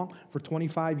been wrong for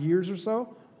 25 years or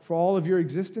so, for all of your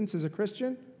existence as a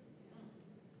Christian?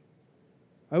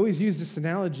 I always use this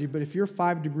analogy, but if you're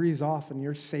 5 degrees off and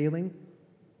you're sailing,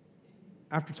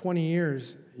 after 20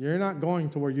 years, you're not going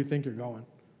to where you think you're going.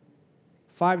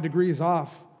 5 degrees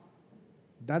off,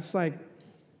 that's like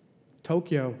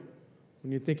Tokyo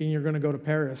when you're thinking you're going to go to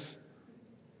Paris.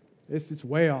 It's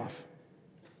way off.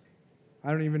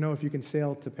 I don't even know if you can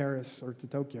sail to Paris or to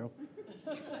Tokyo.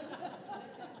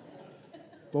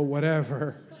 But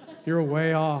whatever, you're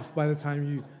way off by the time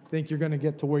you think you're going to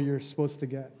get to where you're supposed to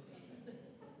get.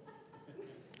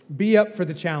 Be up for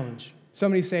the challenge.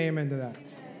 Somebody say amen to that.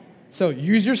 So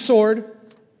use your sword.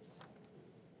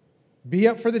 Be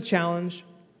up for the challenge.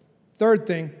 Third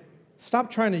thing,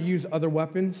 stop trying to use other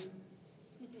weapons.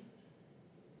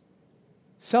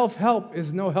 Self-help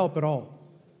is no help at all.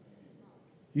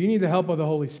 You need the help of the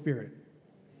Holy Spirit.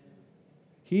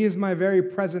 He is my very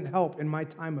present help in my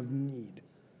time of need.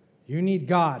 You need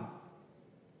God.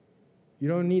 You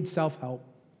don't need self-help.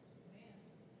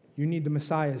 You need the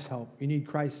Messiah's help. You need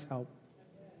Christ's help.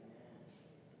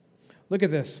 Look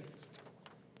at this.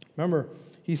 Remember,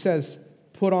 he says,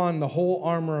 put on the whole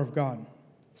armor of God.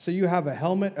 So you have a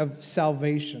helmet of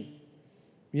salvation.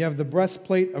 You have the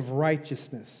breastplate of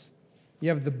righteousness. You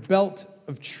have the belt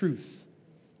of truth.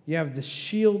 You have the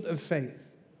shield of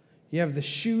faith. You have the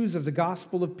shoes of the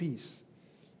gospel of peace.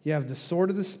 You have the sword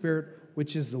of the Spirit,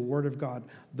 which is the word of God.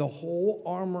 The whole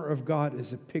armor of God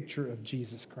is a picture of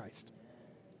Jesus Christ.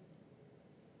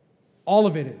 All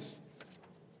of it is.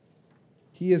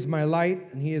 He is my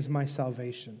light and he is my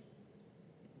salvation.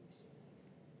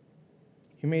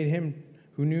 He made him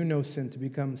who knew no sin to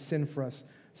become sin for us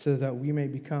so that we may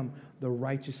become the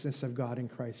righteousness of God in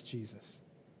Christ Jesus.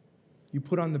 You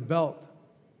put on the belt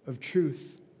of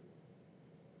truth.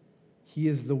 He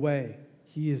is the way.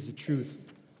 He is the truth.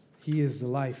 He is the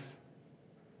life.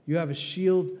 You have a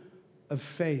shield of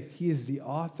faith. He is the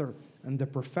author and the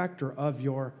perfecter of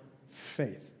your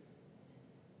faith.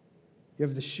 You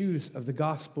have the shoes of the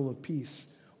gospel of peace.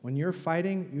 When you're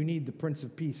fighting, you need the Prince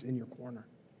of Peace in your corner.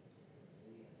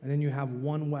 And then you have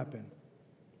one weapon,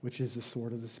 which is the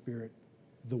sword of the Spirit,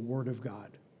 the Word of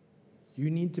God. You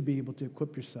need to be able to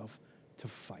equip yourself to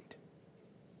fight.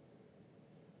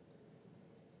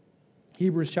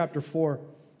 Hebrews chapter 4,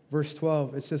 verse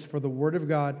 12, it says, for the Word of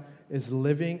God is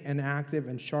living and active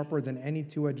and sharper than any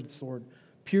two-edged sword,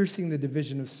 piercing the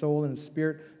division of soul and of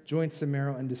spirit, joints and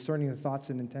marrow, and discerning the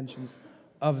thoughts and intentions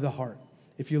of the heart.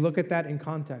 If you look at that in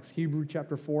context, Hebrews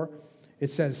chapter 4, it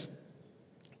says,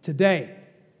 today,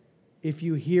 if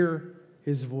you hear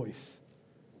his voice.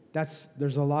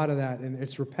 There's a lot of that, and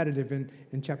it's repetitive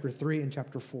in chapter 3 and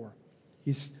chapter 4.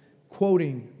 He's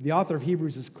quoting, the author of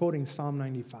Hebrews is quoting Psalm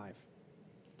 95.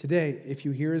 Today, if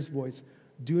you hear his voice,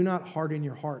 do not harden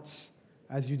your hearts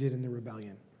as you did in the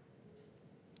rebellion.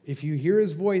 If you hear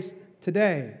his voice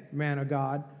today, man of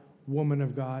God, woman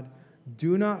of God,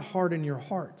 do not harden your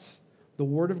hearts. The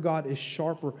word of God is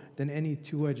sharper than any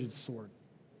two-edged sword.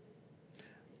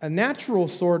 A natural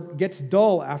sword gets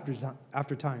dull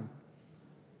after time.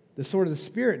 The sword of the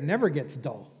Spirit never gets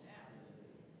dull.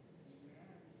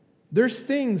 There's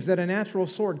things that a natural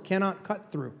sword cannot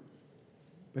cut through.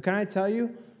 But can I tell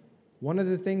you, one of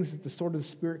the things that the sword of the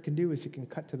Spirit can do is it can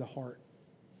cut to the heart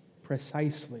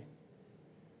precisely.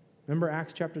 Remember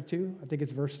Acts chapter 2? I think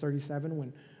it's verse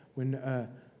 37 when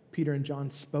Peter and John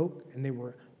spoke and they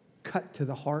were cut to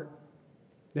the heart.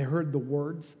 They heard the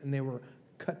words and they were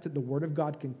cut to the word of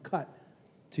God can cut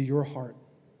to your heart.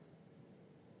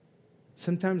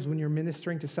 Sometimes when you're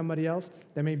ministering to somebody else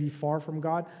that may be far from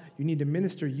God, you need to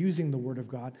minister using the word of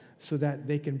God so that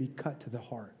they can be cut to the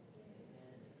heart.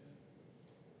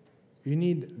 You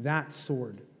need that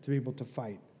sword to be able to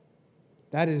fight.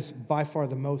 That is by far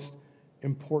the most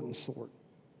important sword.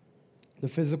 The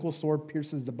physical sword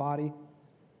pierces the body,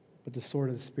 but the sword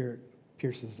of the Spirit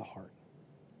pierces the heart.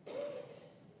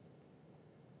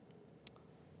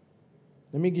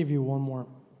 Let me give you one more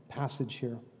passage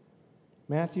here.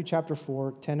 Matthew chapter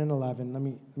 4, 10 and 11. Let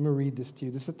me read this to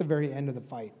you. This is at the very end of the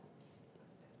fight.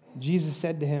 Jesus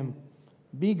said to him,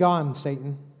 "Be gone,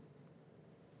 Satan."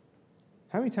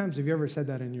 How many times have you ever said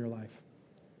that in your life?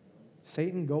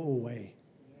 Satan, go away.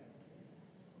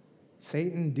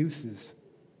 Satan, deuces.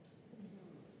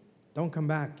 Don't come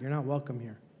back. You're not welcome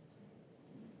here.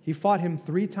 He fought him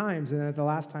 3 times, and at the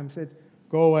last time said,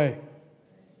 "Go away."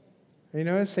 And you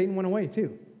notice Satan went away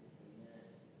too.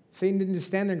 Satan didn't just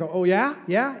stand there and go, "Oh, yeah.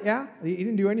 He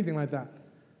didn't do anything like that.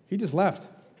 He just left.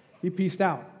 He peaced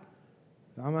out.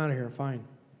 I'm out of here, fine.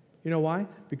 You know why?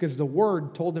 Because the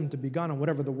word told him to be gone, and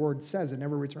whatever the word says, it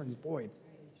never returns void.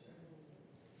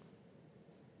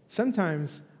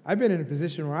 Sometimes I've been in a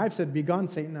position where I've said, "Be gone,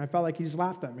 Satan," and I felt like he just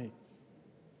laughed at me.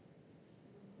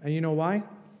 And you know why?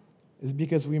 It's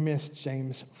because we missed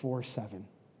James 4:7.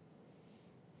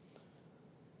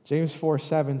 James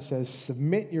 4:7 says,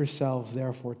 "Submit yourselves,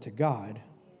 therefore, to God.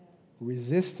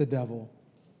 Resist the devil,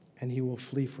 and he will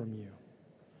flee from you."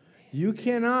 You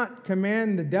cannot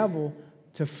command the devil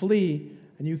to flee,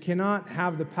 and you cannot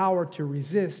have the power to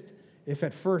resist if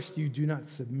at first you do not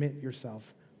submit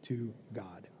yourself to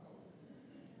God.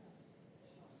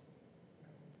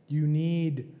 You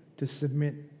need to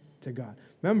submit to God.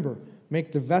 Remember,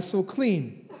 make the vessel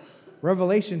clean.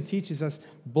 Revelation teaches us,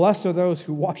 blessed are those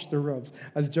who wash their robes.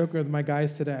 I was joking with my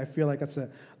guys today. I feel like that's a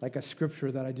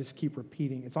scripture that I just keep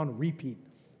repeating. It's on repeat.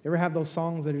 You ever have those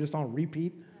songs that are just on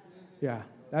repeat? Yeah,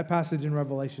 that passage in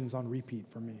Revelation is on repeat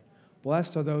for me.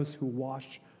 Blessed are those who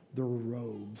wash their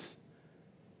robes.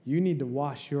 You need to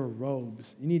wash your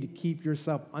robes. You need to keep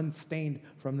yourself unstained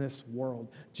from this world.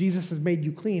 Jesus has made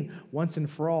you clean once and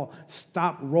for all.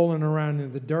 Stop rolling around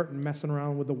in the dirt and messing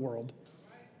around with the world.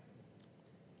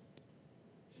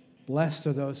 Blessed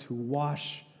are those who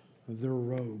wash their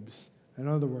robes. In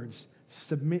other words,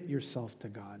 submit yourself to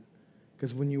God.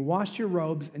 Because when you wash your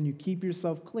robes and you keep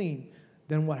yourself clean,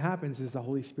 then what happens is the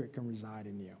Holy Spirit can reside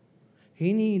in you.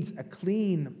 He needs a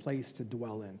clean place to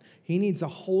dwell in. He needs a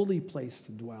holy place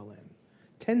to dwell in.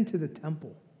 Tend to the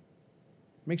temple.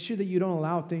 Make sure that you don't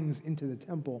allow things into the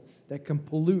temple that can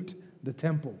pollute the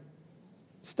temple.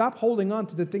 Stop holding on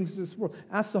to the things of this world.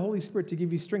 Ask the Holy Spirit to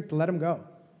give you strength to let them go.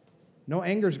 No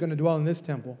anger is going to dwell in this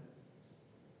temple.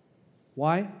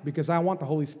 Why? Because I want the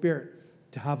Holy Spirit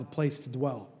to have a place to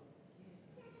dwell.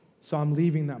 So I'm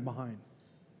leaving that behind.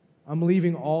 I'm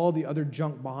leaving all the other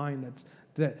junk behind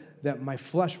that my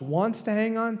flesh wants to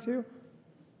hang on to.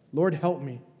 Lord, help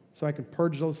me so I can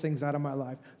purge those things out of my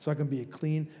life so I can be a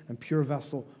clean and pure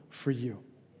vessel for you.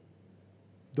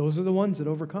 Those are the ones that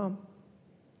overcome.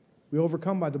 We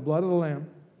overcome by the blood of the Lamb.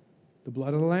 The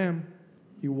blood of the Lamb,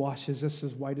 He washes us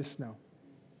as white as snow.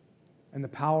 And the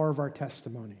power of our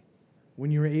testimony.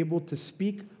 When you're able to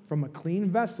speak from a clean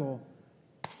vessel,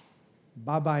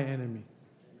 bye-bye enemy.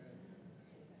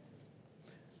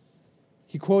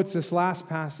 He quotes this last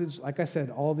passage. Like I said,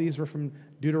 all these were from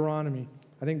Deuteronomy.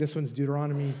 I think this one's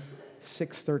Deuteronomy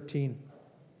 6:13.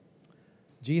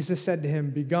 Jesus said to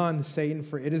him, "Begone, Satan,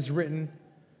 for it is written,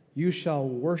 you shall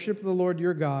worship the Lord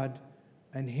your God,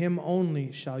 and him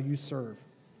only shall you serve."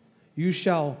 You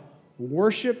shall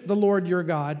worship the Lord your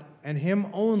God, and him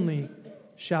only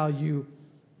shall you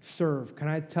serve. Can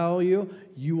I tell you,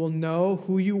 you will know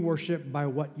who you worship by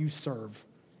what you serve.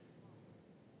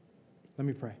 Let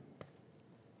me pray.